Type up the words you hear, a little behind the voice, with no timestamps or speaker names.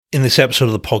In this episode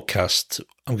of the podcast,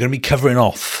 I'm going to be covering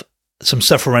off some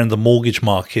stuff around the mortgage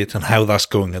market and how that's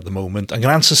going at the moment. I'm going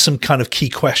to answer some kind of key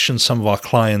questions some of our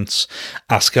clients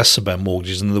ask us about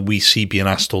mortgages and that we see being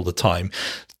asked all the time.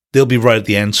 They'll be right at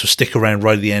the end, so stick around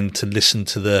right at the end to listen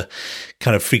to the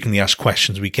kind of frequently asked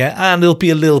questions we get. And there'll be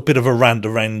a little bit of a rant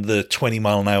around the 20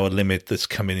 mile an hour limit that's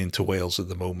coming into Wales at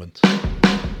the moment.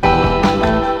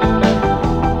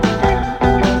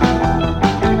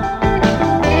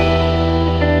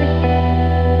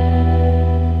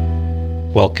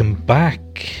 Welcome back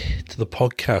to the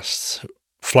podcast.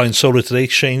 Flying solo today.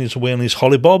 Shane is away on his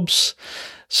hollybobs,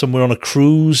 somewhere on a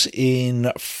cruise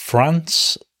in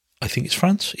France. I think it's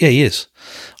France. Yeah, he is.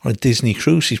 On a Disney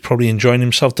cruise. He's probably enjoying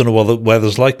himself. Don't know what the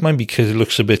weather's like, man, because it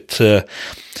looks a bit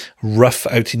rough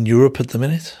out in Europe at the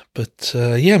minute. But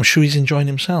yeah, I'm sure he's enjoying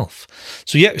himself.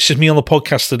 So yeah, it's just me on the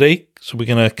podcast today. So we're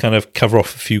going to kind of cover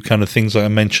off a few kind of things like I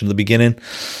mentioned at the beginning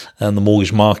and the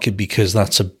mortgage market, because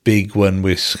that's a big one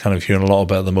we're kind of hearing a lot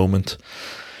about at the moment.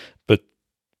 But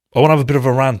I want to have a bit of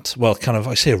a rant. Well, kind of,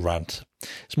 I say a rant.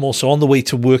 It's more so on the way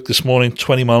to work this morning,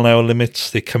 20 mile an hour limits.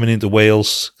 They're coming into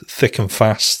Wales thick and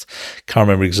fast. Can't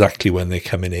remember exactly when they're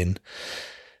coming in.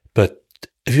 But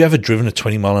have you ever driven at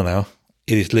 20 mile an hour?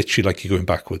 It is literally like you're going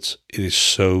backwards. It is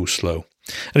so slow.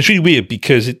 And it's really weird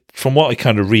because from what I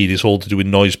kind of read, it's all to do with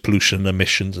noise pollution and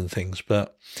emissions and things.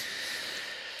 But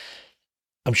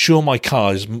I'm sure my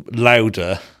car is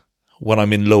louder when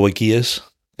I'm in lower gears,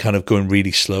 kind of going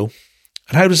really slow.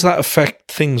 And how does that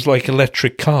affect things like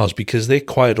electric cars? Because they're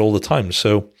quiet all the time.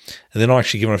 So, and they're not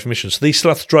actually giving off emissions. So they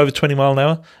still have to drive at 20 mile an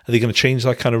hour. Are they going to change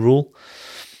that kind of rule?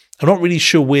 I'm not really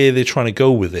sure where they're trying to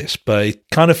go with this, but it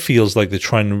kind of feels like they're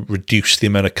trying to reduce the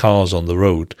amount of cars on the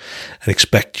road and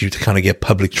expect you to kind of get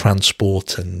public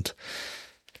transport and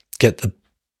get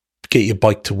your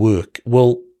bike to work.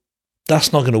 Well,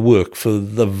 that's not going to work for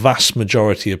the vast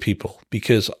majority of people,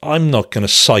 because I'm not going to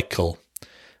cycle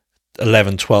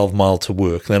 11, 12 miles to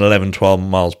work, then 11, 12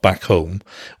 miles back home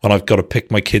when I've got to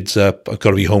pick my kids up. I've got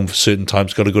to be home for certain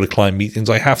times, got to go to client meetings.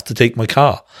 I have to take my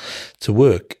car to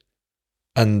work.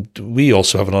 And we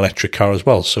also have an electric car as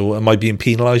well. So am I being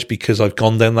penalised because I've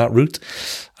gone down that route?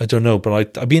 I don't know.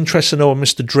 But I'd be interested to know what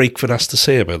Mr. Drakeford has to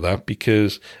say about that,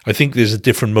 because I think there's a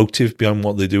different motive behind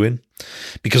what they're doing.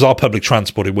 Because our public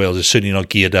transport in Wales is certainly not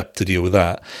geared up to deal with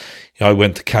that. You know, I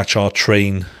went to catch our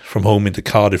train from home into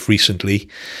Cardiff recently,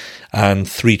 and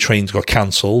 3 trains got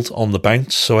cancelled on the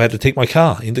bounce, so I had to take my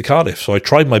car into Cardiff. So I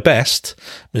tried my best,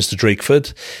 Mr.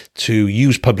 Drakeford, to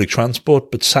use public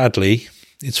transport, but sadly,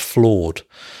 it's flawed.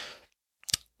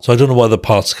 So I don't know what other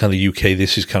parts of kind of the UK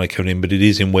this is kind of coming in, but it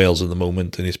is in Wales at the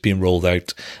moment, and it's being rolled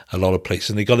out a lot of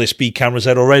places. And they got their speed cameras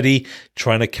out already,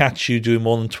 trying to catch you doing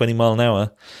more than 20 mile an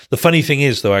hour. The funny thing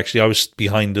is, though, actually, I was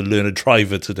behind a learner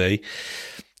driver today.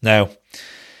 Now,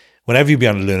 whenever you're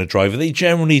behind a learner driver, they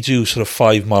generally do sort of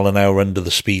 5 mile an hour under the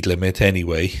speed limit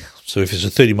anyway. So if it's a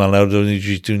 30 mile an hour, they're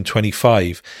usually doing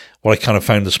 25. What I kind of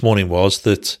found this morning was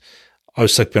that I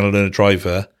was stuck behind a learner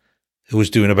driver who was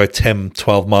doing about 10,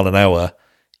 12 mile an hour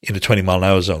in a 20 mile an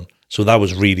hour zone. So that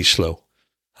was really slow.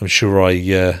 I'm sure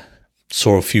I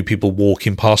saw a few people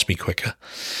walking past me quicker,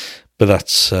 but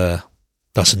that's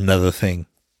another thing.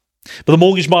 But the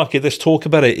mortgage market, let's talk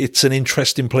about it. It's an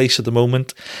interesting place at the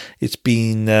moment. It's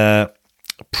been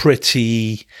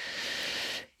pretty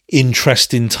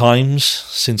interesting times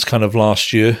since kind of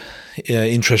last year.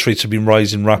 Interest rates have been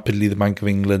rising rapidly. The Bank of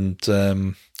England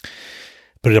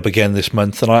put it up again this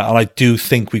month. And I do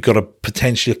think we've got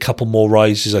potentially a couple more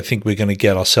rises. I think we're going to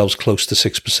get ourselves close to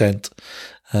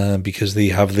 6% because they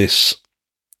have this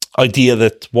idea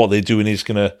that what they're doing is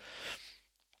going to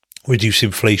reduce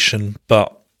inflation,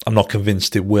 but I'm not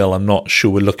convinced it will. I'm not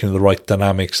sure we're looking at the right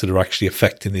dynamics that are actually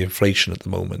affecting the inflation at the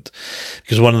moment.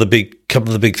 Because couple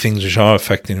of the big things which are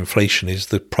affecting inflation is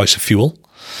the price of fuel.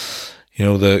 You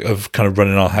know, of kind of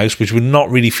running our house, which we're not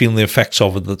really feeling the effects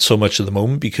of it so much at the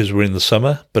moment because we're in the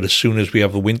summer. But as soon as we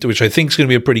have the winter, which I think is going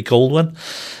to be a pretty cold one,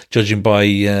 judging by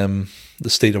the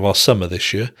state of our summer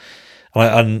this year,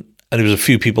 and there was a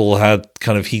few people had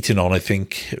kind of heating on, I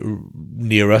think,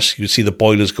 near us. You could see the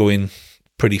boilers going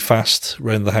pretty fast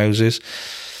around the houses.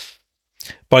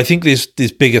 But I think there's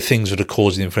bigger things that are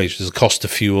causing inflation. There's the cost of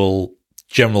fuel,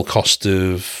 general cost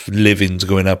of living's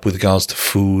going up with regards to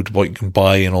food, what you can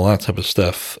buy and all that type of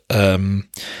stuff.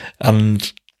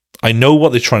 And I know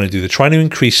what they're trying to do. They're trying to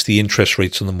increase the interest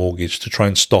rates on the mortgage to try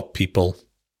and stop people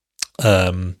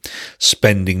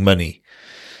spending money.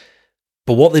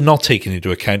 But what they're not taking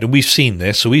into account, and we've seen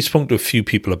this, so we've spoken to a few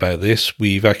people about this.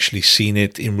 We've actually seen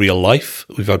it in real life.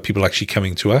 We've had people actually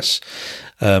coming to us,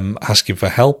 asking for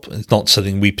help. It's not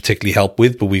something we particularly help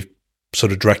with, but we've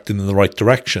sort of directed in the right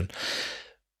direction.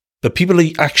 But people are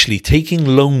actually taking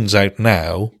loans out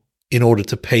now in order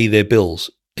to pay their bills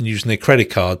and using their credit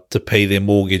card to pay their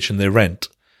mortgage and their rent.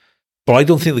 But I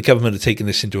don't think the government are taking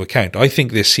this into account. I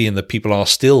think they're seeing that people are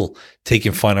still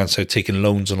taking finance out, taking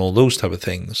loans and all those type of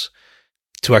things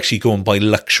to actually go and buy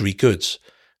luxury goods.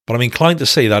 But I'm inclined to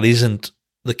say that isn't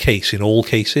the case in all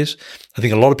cases. I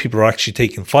think a lot of people are actually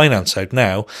taking finance out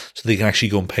now so they can actually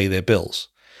go and pay their bills.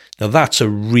 Now, that's a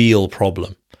real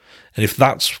problem. And if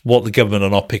that's what the government are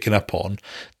not picking up on,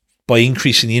 by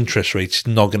increasing the interest rates, it's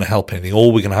not going to help anything.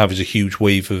 All we're going to have is a huge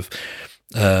wave of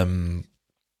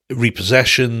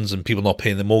repossessions and people not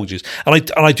paying their mortgages.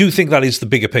 And I do think that is the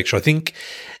bigger picture. I think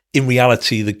in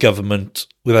reality, the government,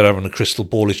 without having a crystal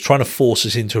ball, is trying to force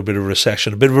us into a bit of a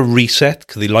recession, a bit of a reset,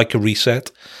 because they like a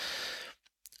reset.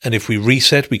 And if we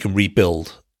reset, we can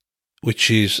rebuild,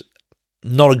 which is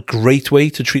not a great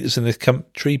way to treat us in this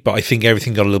country, but I think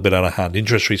everything got a little bit out of hand.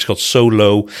 Interest rates got so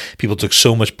low, people took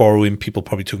so much borrowing, people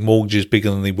probably took mortgages bigger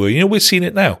than they were. You know, we're seeing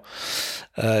it now.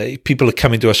 People are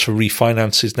coming to us for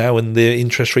refinances now, and their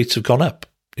interest rates have gone up.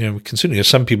 You know, considering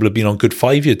some people have been on good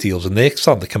 5-year deals, and they're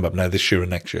starting to come up now this year and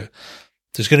next year.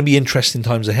 There's going to be interesting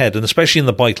times ahead, and especially in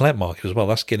the buy-to-let market as well.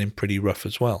 That's getting pretty rough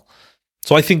as well.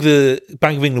 So I think the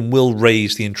Bank of England will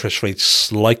raise the interest rates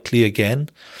slightly again,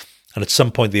 and at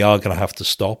some point they are going to have to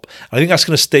stop. I think that's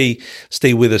going to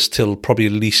stay with us till probably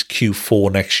at least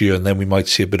Q4 next year, and then we might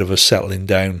see a bit of a settling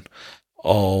down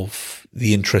of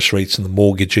the interest rates and the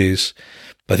mortgages.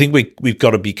 But I think we've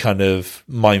got to be kind of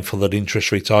mindful that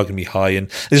interest rates are going to be high, and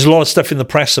there's a lot of stuff in the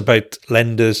press about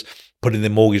lenders putting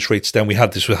their mortgage rates down. We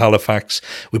had this with Halifax.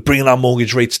 We're bringing our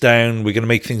mortgage rates down. We're going to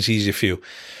make things easier for you.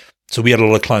 So we had a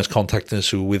lot of clients contacting us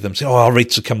who were with them saying, our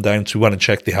rates have come down. So we went and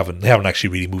checked. They haven't actually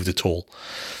really moved at all.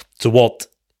 So what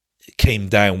came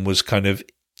down was kind of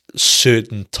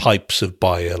certain types of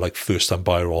buyer, like first-time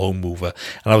buyer or home mover.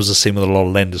 And that was the same with a lot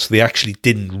of lenders. So they actually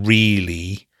didn't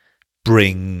really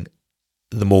bring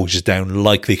the mortgages down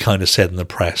like they kind of said in the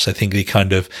press. I think they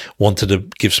kind of wanted to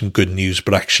give some good news,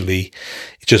 but actually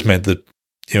it just meant that,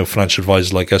 you know, financial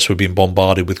advisors like us were being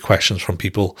bombarded with questions from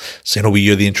people saying, we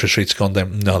hear the interest rates have gone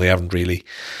down. No, they haven't really.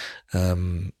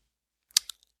 So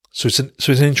it's an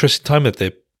interesting time out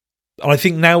there. And I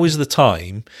think now is the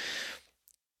time,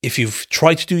 if you've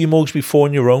tried to do your mortgage before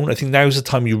on your own, I think now is the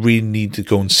time you really need to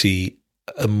go and see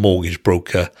a mortgage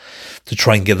broker to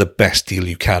try and get the best deal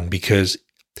you can, because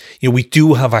you know, we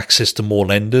do have access to more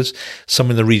lenders,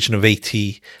 some in the region of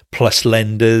 80 plus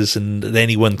lenders, and at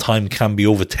any one time can be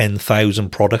over 10,000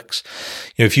 products.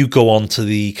 You know, if you go onto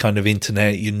the kind of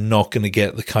internet, you're not going to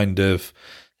get the kind of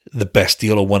the best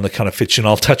deal or one that kind of fits you. And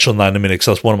I'll touch on that in a minute, because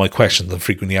that's one of my questions, the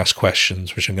frequently asked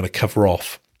questions, which I'm going to cover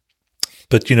off.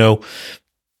 But, you know,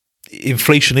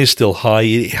 inflation is still high.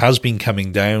 It has been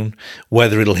coming down.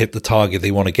 Whether it'll hit the target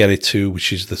they want to get it to,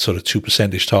 which is the sort of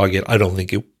 2% target, I don't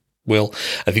think it will.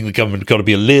 I think the government have got to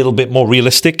be a little bit more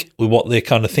realistic with what they're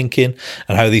kind of thinking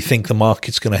and how they think the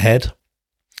market's going to head.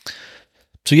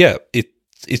 So yeah,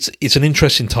 it's an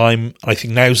interesting time. I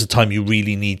think now's the time you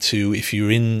really need to, if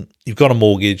you've got a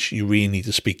mortgage, you really need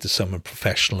to speak to someone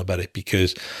professional about it,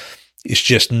 because it's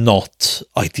just not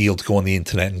ideal to go on the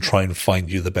internet and try and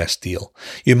find you the best deal.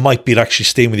 You might be actually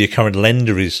staying with your current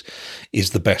lender is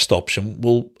the best option.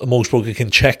 Well, a mortgage broker can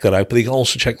check that out, but they can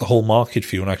also check the whole market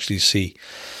for you and actually see.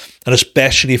 And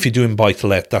especially if you're doing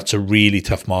buy-to-let, that's a really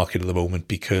tough market at the moment,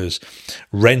 because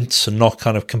rents are not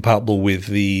kind of compatible with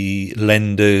the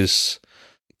lender's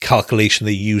calculation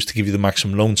they use to give you the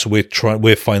maximum loan. So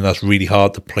we're finding that's really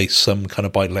hard to place some kind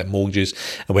of buy-to-let mortgages,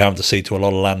 and we're having to say to a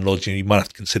lot of landlords, you might have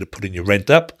to consider putting your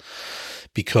rent up,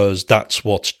 because that's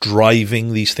what's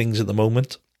driving these things at the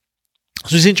moment.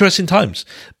 So it's interesting times,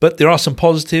 but there are some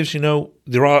positives. You know,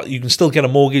 you can still get a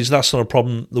mortgage. That's not a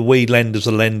problem. The way lenders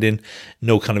are lending,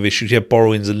 no kind of issues. Yeah,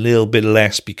 borrowing's a little bit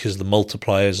less because of the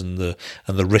multipliers and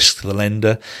the risk to the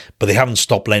lender, but they haven't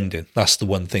stopped lending. That's the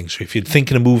one thing. So if you're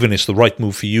thinking of moving, it's the right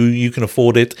move for you. You can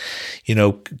afford it. You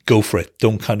know, go for it.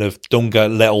 Don't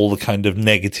let all the kind of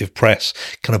negative press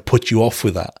kind of put you off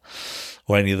with that,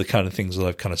 or any of the kind of things that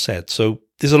I've kind of said. So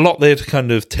there's a lot there to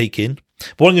kind of take in.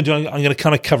 But what I'm going to do, I'm going to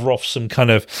kind of cover off some kind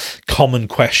of common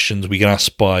questions we get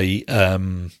asked by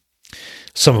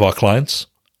some of our clients.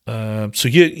 So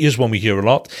here's one we hear a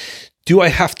lot. Do I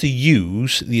have to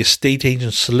use the estate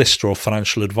agent, solicitor, or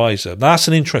financial advisor? That's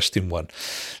an interesting one.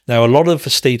 Now, a lot of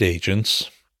estate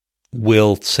agents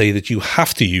will say that you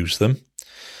have to use them.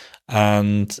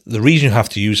 And the reason you have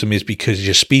to use them is because it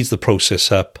just speeds the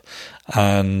process up,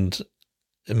 and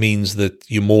it means that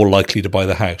you're more likely to buy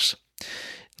the house.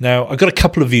 Now, I've got a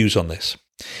couple of views on this.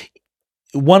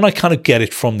 one, I kind of get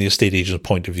it from the estate agent's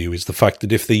point of view, is the fact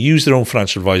that if they use their own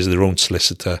financial advisor, their own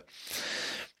solicitor,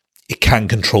 it can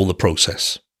control the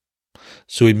process.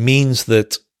 So it means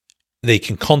that they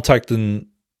can contact and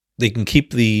they can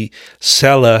keep the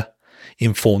seller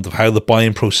informed of how the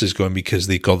buying process is going because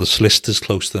they've got the solicitors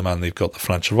close to them and they've got the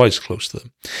financial advisor close to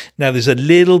them. Now, there's a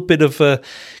little bit of a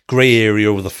grey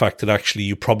area over the fact that actually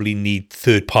you probably need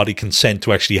third-party consent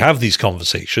to actually have these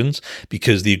conversations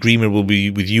because the agreement will be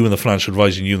with you and the financial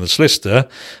advisor and you and the solicitor.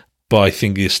 But I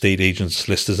think the estate agents,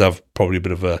 solicitors have probably a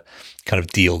bit of a kind of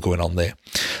deal going on there.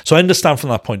 So I understand from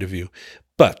that point of view.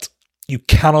 But you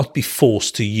cannot be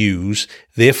forced to use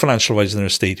their financial advisor and their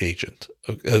estate agent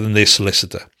and their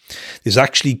solicitor. There's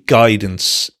actually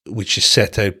guidance which is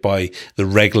set out by the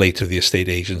regulator of the estate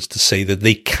agents to say that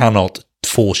they cannot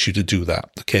force you to do that,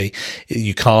 okay?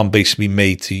 You can't basically be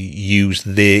made to use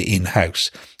their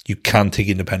in-house. You can take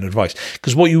independent advice.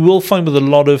 Because what you will find with a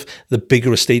lot of the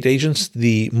bigger estate agents,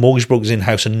 the mortgage brokers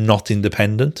in-house are not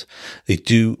independent. They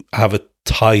do have a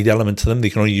tied element to them. They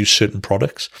can only use certain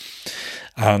products.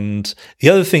 And the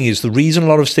other thing is the reason a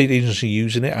lot of estate agents are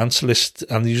using it and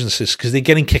using this because they're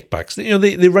getting kickbacks.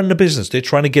 They run the business. They're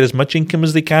trying to get as much income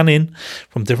as they can in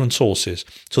from different sources.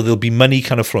 So there'll be money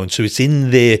kind of flowing. So it's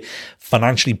in their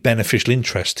financially beneficial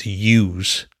interest to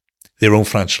use their own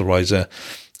financial advisor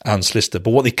and solicitor.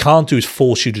 But what they can't do is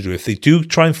force you to do it. If they do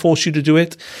try and force you to do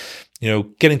it,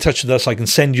 get in touch with us. I can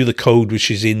send you the code,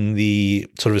 which is in the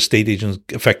sort of estate agent's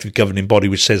effective governing body,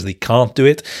 which says they can't do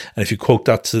it. And if you quote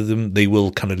that to them, they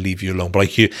will kind of leave you alone. But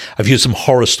I've heard some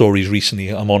horror stories recently.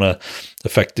 I'm on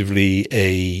effectively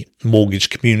a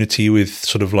mortgage community with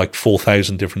sort of like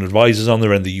 4,000 different advisors on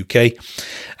there in the UK.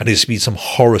 And there's been some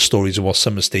horror stories of what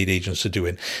some estate agents are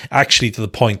doing, actually to the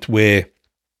point where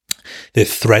they're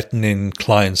threatening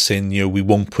clients saying, we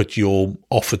won't put your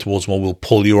offer towards them or we'll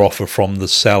pull your offer from the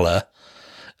seller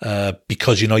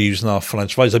because you're not using our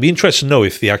financial advisor. I'd be interested to know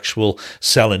if the actual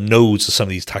seller knows that some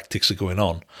of these tactics are going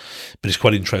on. But it's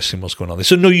quite interesting what's going on there.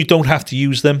 So no, you don't have to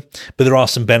use them, but there are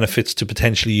some benefits to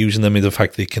potentially using them in the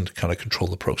fact they can kind of control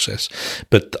the process.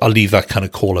 But I'll leave that kind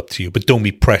of call up to you. But don't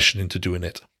be pressured into doing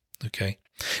it. Okay.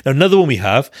 Now, another one we've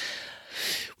had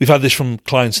this from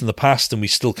clients in the past and we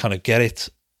still kind of get it.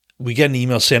 We get an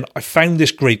email saying, I found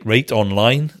this great rate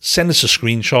online. Send us a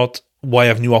screenshot. Why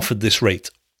haven't you offered this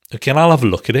rate? Okay, and I'll have a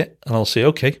look at it and I'll say,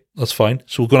 okay, that's fine.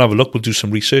 So we'll go and have a look. We'll do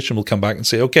some research and we'll come back and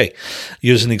say, okay,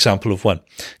 here's an example of one.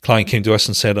 Client came to us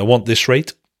and said, I want this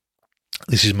rate.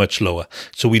 This is much lower.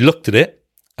 So we looked at it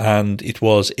and it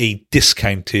was a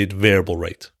discounted variable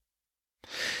rate.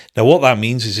 Now, what that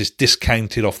means is it's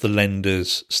discounted off the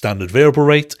lender's standard variable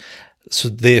rate. So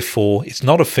therefore, it's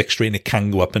not a fixed rate and it can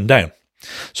go up and down.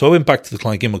 So I went back to the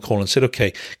client, gave him a call and said,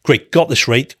 okay, great, got this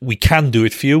rate. We can do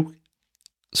it for you.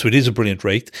 So it is a brilliant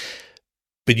rate.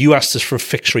 But you asked us for a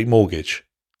fixed rate mortgage.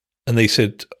 And they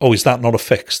said, oh, is that not a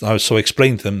fixed? So I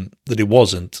explained to them that it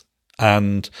wasn't.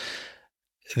 And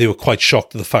they were quite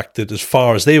shocked at the fact that as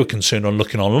far as they were concerned on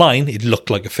looking online, it looked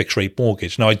like a fixed rate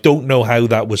mortgage. Now, I don't know how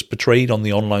that was portrayed on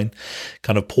the online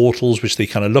kind of portals, which they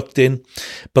kind of looked in,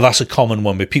 but that's a common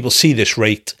one where people see this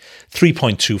rate,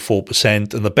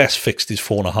 3.24%, and the best fixed is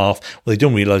 4.5%. Well, they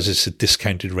don't realize it's a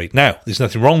discounted rate. Now, there's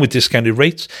nothing wrong with discounted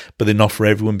rates, but they're not for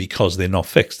everyone because they're not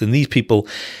fixed. And these people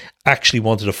actually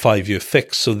wanted a 5-year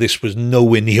fix, so this was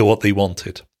nowhere near what they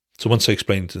wanted. So once I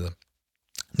explained to them.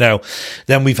 Now,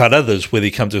 then we've had others where they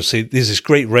come to us and say, there's this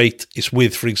great rate. It's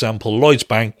with, for example, Lloyds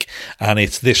Bank, and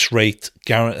it's this rate,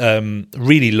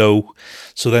 really low.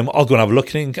 So then I'll go and have a look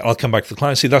at it. I'll come back to the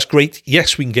client and say, that's great.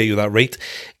 Yes, we can get you that rate.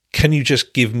 Can you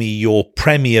just give me your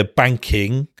Premier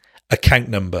Banking account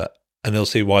number? And they'll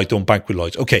say, well, I don't bank with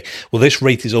Lloyds. Okay, well, this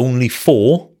rate is only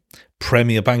for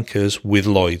Premier bankers with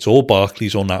Lloyds or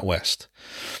Barclays or NatWest.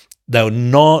 Now,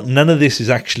 none of this is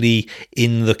actually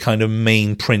in the kind of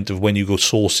main print of when you go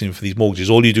sourcing for these mortgages.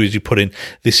 All you do is you put in,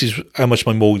 this is how much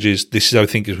my mortgage is, this is how I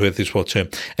think it's worth this what term,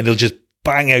 and it'll just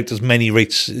bang out as many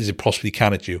rates as it possibly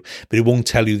can at you, but it won't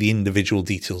tell you the individual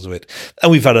details of it. And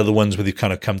we've had other ones where they've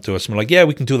kind of come to us and we're like, yeah,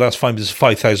 we can do that, that's fine, but it's a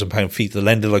 £5,000 fee to the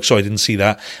lender. Like, sorry, I didn't see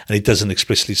that. And it doesn't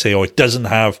explicitly say, or it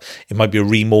might be a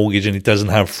remortgage and it doesn't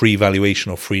have free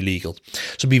valuation or free legal.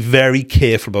 So be very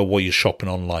careful about what you're shopping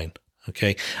online.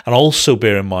 Okay, and also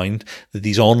bear in mind that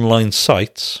these online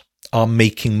sites are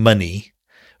making money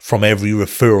from every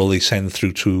referral they send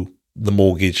through to the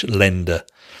mortgage lender.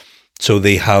 So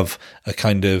they have a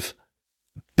kind of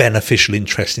beneficial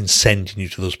interest in sending you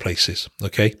to those places.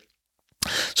 Okay,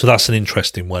 so that's an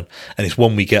interesting one, and it's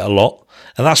one we get a lot.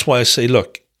 And that's why I say,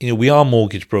 look, we are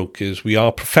mortgage brokers. We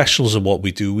are professionals in what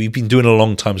we do. We've been doing it a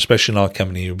long time, especially in our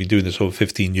company. We've been doing this over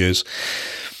 15 years.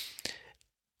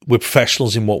 we're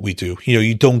professionals in what we do.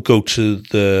 You don't go to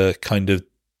the kind of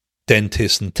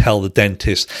dentist and tell the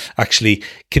dentist, actually,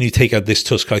 can you take out this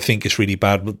tusk? I think it's really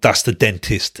bad. But that's the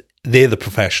dentist. They're the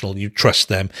professional. You trust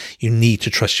them. You need to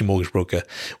trust your mortgage broker.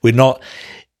 We're not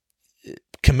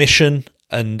commission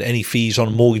and any fees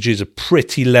on mortgages, a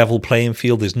pretty level playing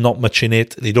field. There's not much in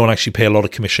it. They don't actually pay a lot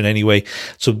of commission anyway.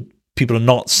 So people are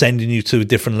not sending you to a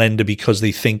different lender because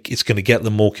they think it's going to get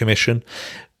them more commission.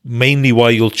 Mainly why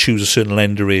you'll choose a certain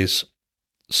lender is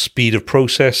speed of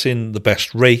processing, the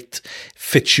best rate,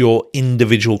 fits your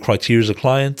individual criteria as a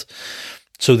client.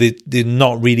 So they're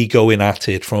not really going at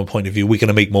it from a point of view, we're going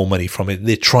to make more money from it.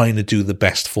 They're trying to do the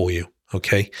best for you,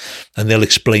 okay? And they'll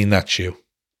explain that to you.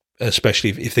 Especially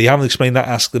if they haven't explained that,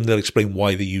 ask them, they'll explain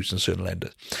why they're using certain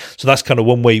lenders. So that's kind of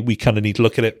one way we kind of need to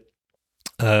look at it.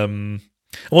 And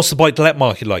what's the buy-to-let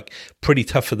market like? Pretty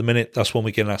tough at the minute. That's one we're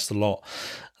getting asked a lot.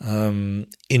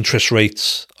 Interest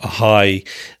rates are high.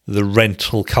 The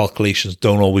rental calculations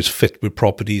don't always fit with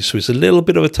properties. So it's a little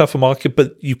bit of a tougher market,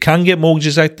 but you can get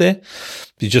mortgages out there.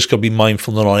 You just got to be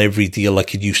mindful that not every deal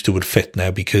like it used to would fit now,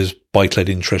 because buy-to-let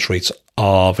interest rates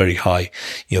are very high.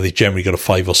 They generally got a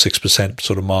 5 or 6%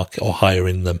 sort of mark or higher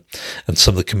in them. And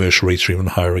some of the commercial rates are even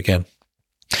higher again.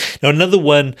 Now, another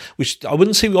one, which I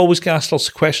wouldn't say we always get asked lots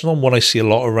of questions on, what I see a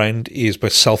lot around is by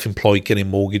self-employed getting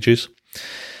mortgages.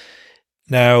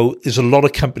 Now, there's a lot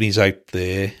of companies out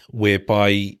there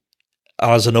whereby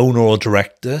as an owner or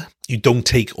director, you don't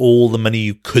take all the money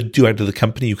you could do out of the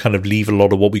company. You kind of leave a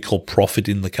lot of what we call profit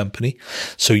in the company.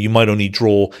 So you might only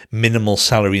draw minimal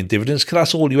salary and dividends because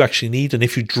that's all you actually need. And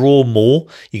if you draw more,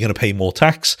 you're going to pay more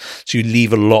tax. So you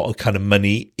leave a lot of kind of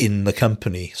money in the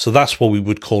company. So that's what we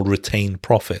would call retained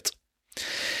profit.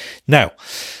 Now,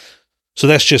 so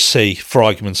let's just say, for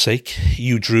argument's sake,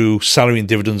 you drew salary and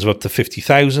dividends of up to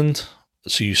 50,000.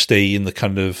 So you stay in the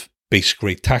kind of basic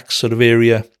rate tax sort of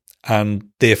area, and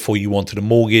therefore you wanted a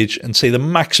mortgage, and say the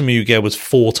maximum you get was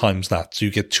 4 times that. So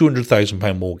you get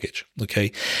 £200,000 mortgage,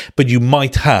 okay? But you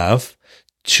might have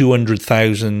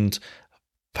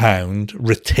 £200,000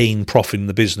 retained profit in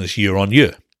the business year on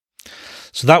year.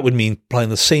 So that would mean applying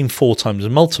the same 4 times a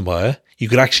multiplier, you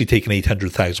could actually take an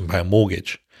 £800,000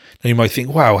 mortgage. Now you might think,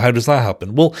 wow, how does that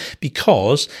happen? Well,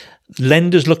 because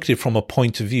lenders look at it from a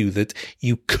point of view that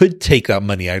you could take that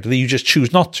money out of it, you just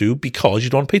choose not to because you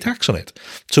don't pay tax on it.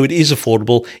 So it is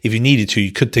affordable. If you needed to,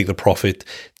 you could take the profit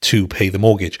to pay the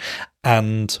mortgage.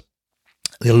 And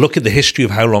they'll look at the history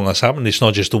of how long that's happened. It's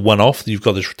not just a one-off that you've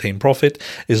got this retained profit.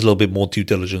 There's a little bit more due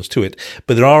diligence to it.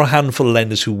 But there are a handful of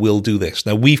lenders who will do this.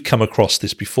 Now, we've come across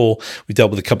this before. We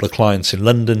dealt with a couple of clients in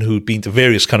London who'd been to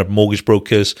various kind of mortgage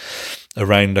brokers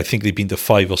around, I think they've been to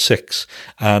 5 or 6,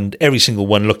 and every single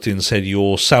one looked in and said,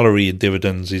 your salary and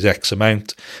dividends is X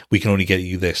amount, we can only get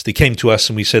you this. They came to us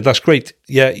and we said, that's great,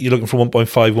 yeah, you're looking for 1.5,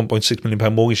 1.6 million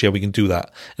pound mortgage, yeah, we can do that.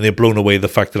 And they're blown away the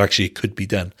fact that actually it could be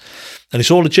done. And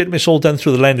it's all legitimate, it's all done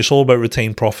through the lender, it's all about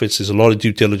retained profits, there's a lot of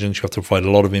due diligence, you have to provide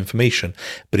a lot of information,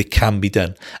 but it can be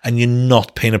done. And you're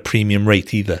not paying a premium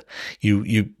rate either.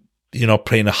 You're not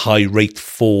paying a high rate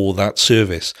for that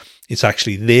service. It's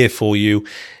actually there for you.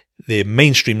 They're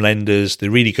mainstream lenders.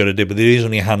 They're really good at it, but there is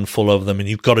only a handful of them, and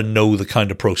you've got to know the kind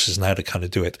of process and how to kind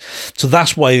of do it. So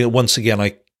that's why, once again,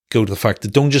 I go to the fact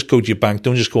that don't just go to your bank,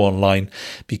 don't just go online,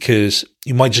 because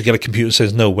you might just get a computer that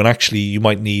says no, when actually you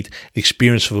might need the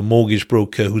experience of a mortgage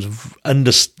broker who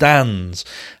understands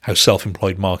how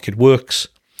self-employed market works,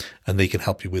 and they can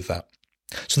help you with that.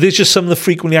 So there's just some of the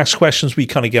frequently asked questions we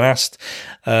kind of get asked,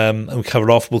 and we'll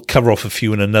cover off a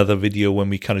few in another video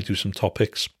when we kind of do some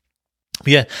topics.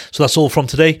 Yeah, so that's all from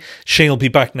today. Shane will be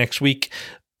back next week.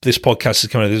 This podcast is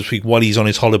coming out this week while he's on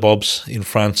his hollybobs in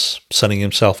France, sunning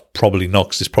himself. Probably not,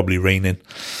 because it's probably raining.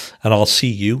 And I'll see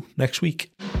you next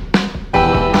week.